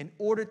 in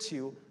order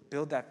to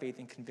build that faith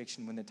and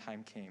conviction when the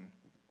time came.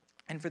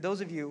 And for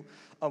those of you,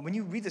 when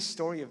you read the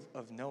story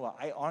of Noah,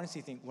 I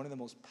honestly think one of the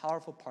most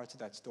powerful parts of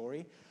that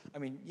story,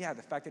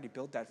 the fact that he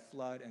built that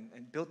flood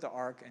and built the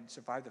ark and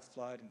survived the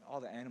flood and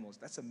all the animals,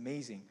 that's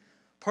amazing.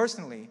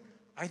 Personally,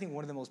 I think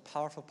one of the most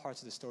powerful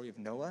parts of the story of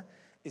Noah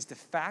is the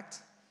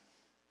fact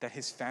that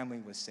his family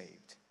was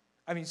saved.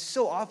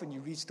 So often you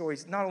read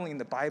stories, not only in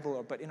the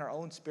Bible, but in our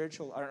own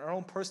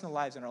personal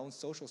lives, in our own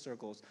social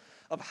circles,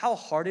 of how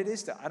hard it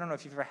is I don't know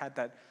if you've ever had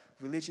that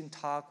religion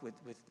talk with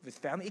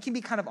family. It can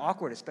be kind of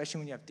awkward, especially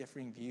when you have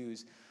differing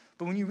views.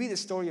 But when you read the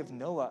story of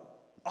Noah,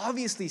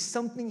 obviously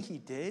something he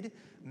did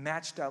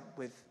matched up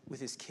with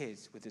his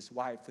kids, with his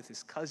wife, with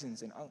his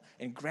cousins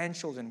and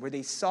grandchildren, where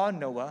they saw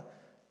Noah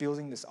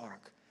building this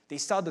ark. They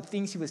saw the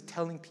things he was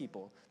telling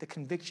people, the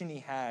conviction he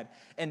had,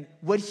 and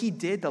what he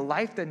did, the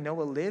life that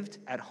Noah lived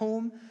at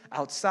home,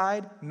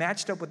 outside,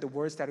 matched up with the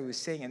words that he was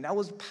saying. And that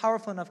was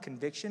powerful enough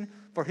conviction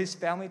for his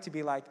family to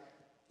be like,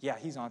 yeah,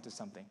 he's onto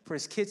something. For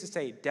his kids to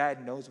say,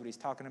 Dad knows what he's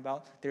talking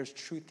about. There's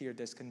truth here.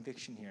 There's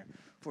conviction here.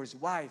 For his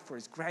wife, for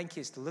his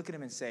grandkids to look at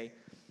him and say,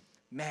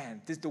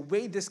 man, the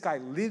way this guy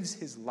lives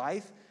his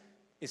life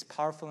is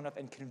powerful enough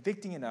and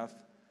convicting enough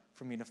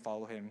for me to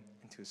follow him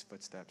into his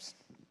footsteps.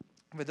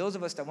 For those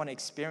of us that want to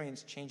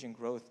experience change and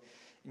growth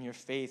in your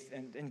faith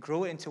and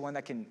grow it into one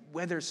that can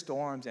weather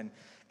storms and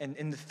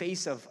in the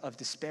face of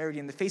disparity,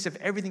 in the face of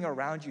everything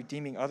around you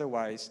deeming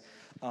otherwise,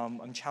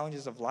 on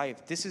challenges of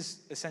life, this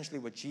is essentially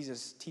what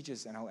Jesus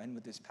teaches, and I'll end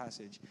with this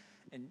passage.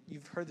 And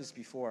you've heard this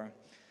before.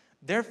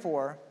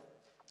 Therefore,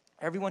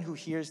 everyone who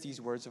hears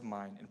these words of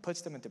mine and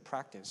puts them into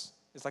practice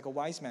is like a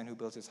wise man who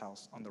builds his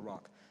house on the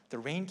rock. The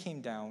rain came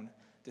down,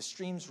 the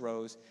streams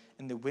rose,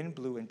 and the wind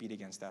blew and beat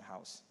against that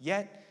house.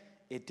 Yet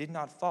it did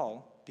not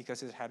fall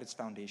because it had its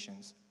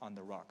foundations on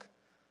the rock.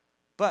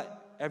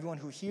 But everyone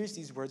who hears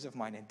these words of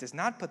mine and does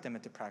not put them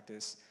into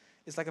practice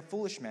is like a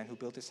foolish man who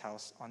built his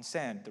house on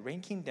sand. The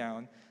rain came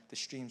down, the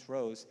streams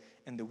rose,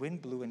 and the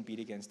wind blew and beat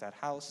against that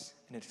house,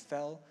 and it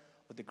fell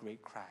with a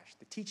great crash.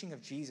 The teaching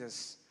of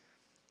Jesus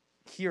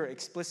here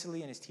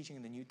explicitly in his teaching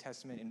in the New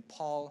Testament, in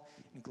Paul,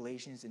 in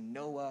Galatians, in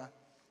Noah,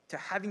 to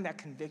having that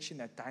conviction,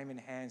 that diamond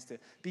hands, to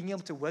being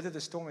able to weather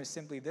the storm is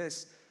simply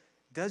this: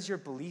 does your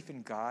belief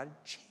in God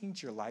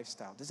change your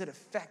lifestyle? Does it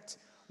affect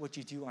what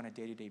you do on a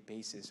day-to-day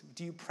basis?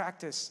 Do you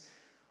practice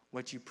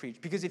what you preach?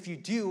 Because if you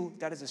do,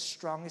 that is the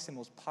strongest and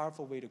most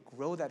powerful way to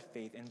grow that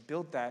faith and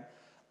build that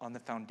on the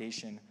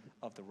foundation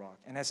of the rock.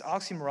 And as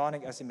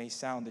oxymoronic as it may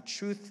sound, the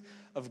truth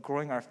of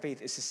growing our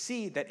faith is to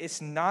see that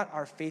it's not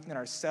our faith in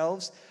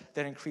ourselves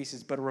that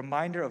increases, but a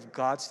reminder of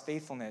God's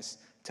faithfulness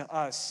to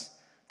us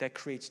that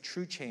creates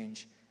true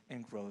change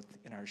and growth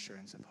in our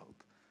assurance of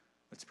hope.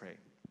 Let's pray.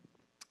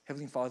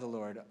 Heavenly Father,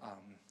 Lord,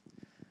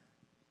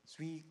 as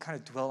we kind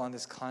of dwell on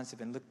this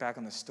concept and look back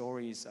on the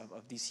stories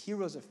of these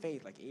heroes of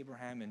faith like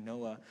Abraham and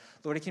Noah,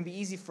 Lord, it can be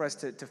easy for us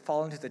to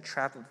fall into the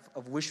trap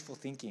of wishful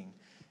thinking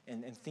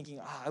and thinking,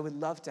 I would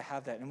love to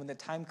have that. And when the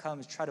time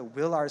comes, try to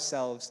will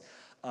ourselves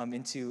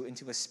into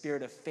a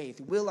spirit of faith,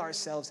 will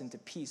ourselves into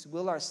peace,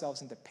 will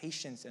ourselves into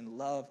patience and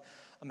love,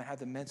 and have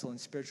the mental and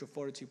spiritual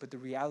fortitude. But the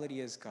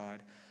reality is,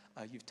 God,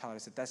 you've taught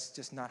us that that's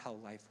just not how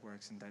life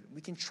works, and that we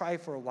can try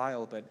for a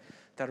while, but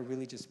that'll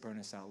really just burn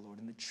us out, Lord.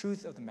 And the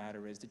truth of the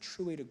matter is, the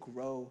true way to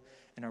grow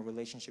in our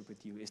relationship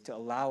with you is to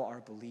allow our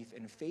belief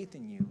and faith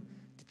in you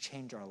to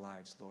change our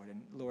lives, Lord.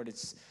 And Lord,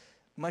 it's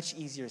much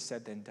easier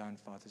said than done,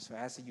 Father. So I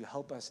ask that you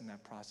help us in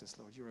that process,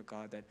 Lord. You're a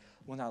God that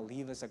will not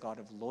leave us, a God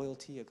of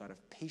loyalty, a God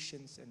of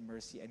patience and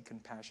mercy and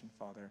compassion,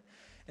 Father.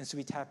 And so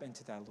we tap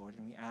into that, Lord,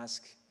 and we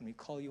ask and we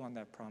call you on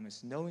that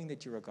promise, knowing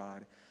that you're a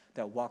God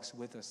that walks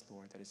with us,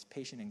 Lord, that is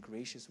patient and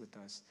gracious with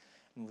us,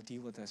 and will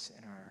deal with us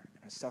in our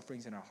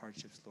sufferings and our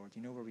hardships, Lord.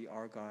 You know where we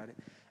are, God.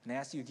 And I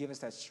ask you to give us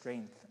that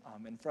strength,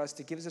 and for us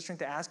to give us the strength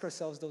to ask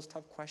ourselves those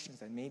tough questions,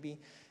 that maybe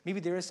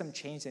there is some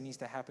change that needs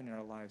to happen in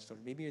our lives,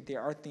 Lord. Maybe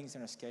there are things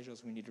in our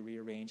schedules we need to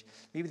rearrange.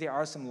 Maybe there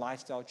are some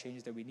lifestyle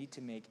changes that we need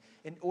to make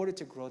in order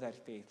to grow that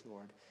faith,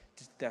 Lord.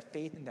 Just that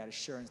faith and that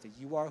assurance that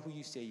you are who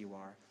you say you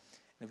are,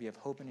 and that we have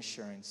hope and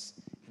assurance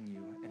in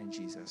you and in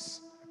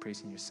Jesus. I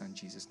praise in your Son,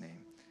 Jesus'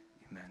 name.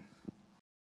 Amen.